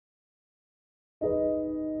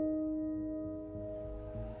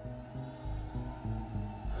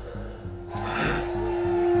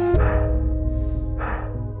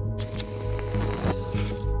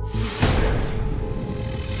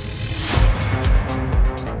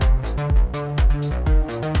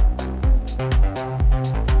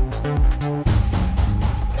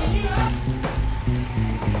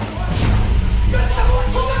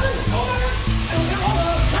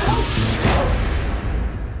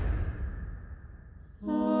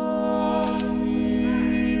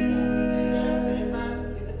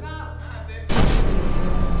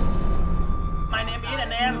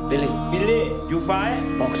You fight?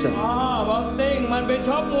 Boxing. Boxing มันไปช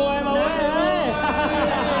กมวยมาเว้ย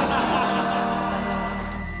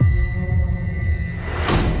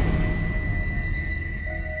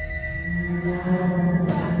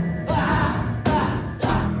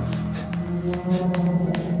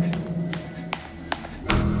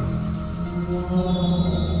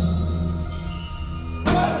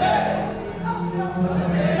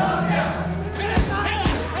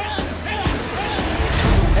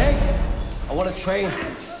I want to train.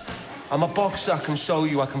 I'm a boxer. I can show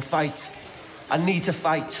you I can fight. I need to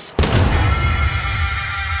fight.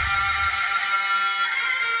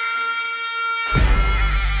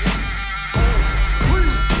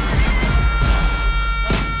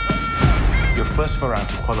 You're first for round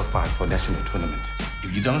to qualify for national tournament. If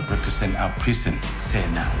you don't represent our prison, say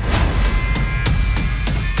it now.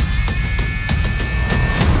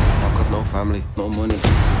 I've got no family, no money.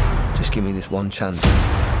 Just give me this one chance.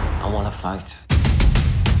 I want to fight.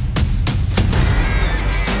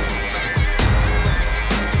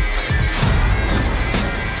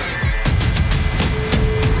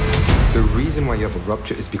 The reason why you have a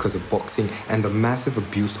rupture is because of boxing and the massive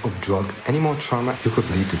abuse of drugs. Any more trauma, you could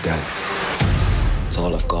lead to death. It's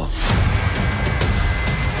all I've got.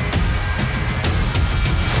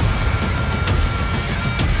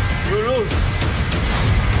 You lose.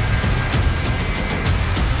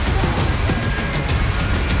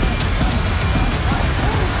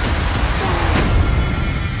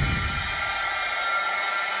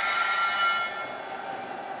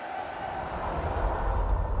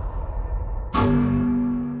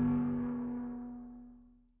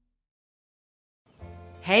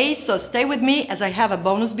 Hey, so stay with me as I have a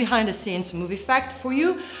bonus behind-the-scenes movie fact for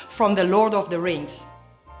you from The Lord of the Rings.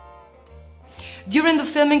 During the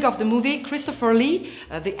filming of the movie, Christopher Lee,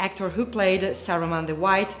 the actor who played Saruman the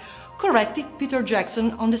White, corrected Peter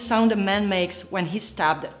Jackson on the sound a man makes when he's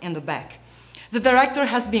stabbed in the back. The director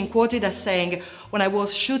has been quoted as saying, "When I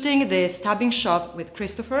was shooting the stabbing shot with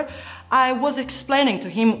Christopher, I was explaining to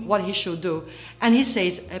him what he should do. And he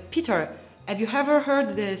says, Peter, have you ever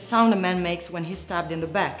heard the sound a man makes when he's stabbed in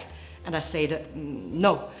the back?" And I said,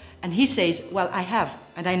 "No." And he says, "Well, I have,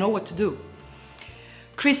 and I know what to do."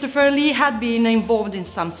 Christopher Lee had been involved in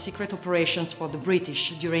some secret operations for the British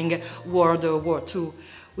during World War II,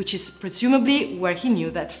 which is presumably where he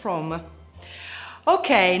knew that from.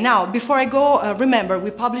 Okay, now, before I go, remember,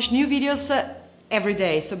 we publish new videos every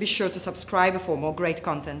day, so be sure to subscribe for more great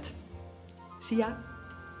content. See ya!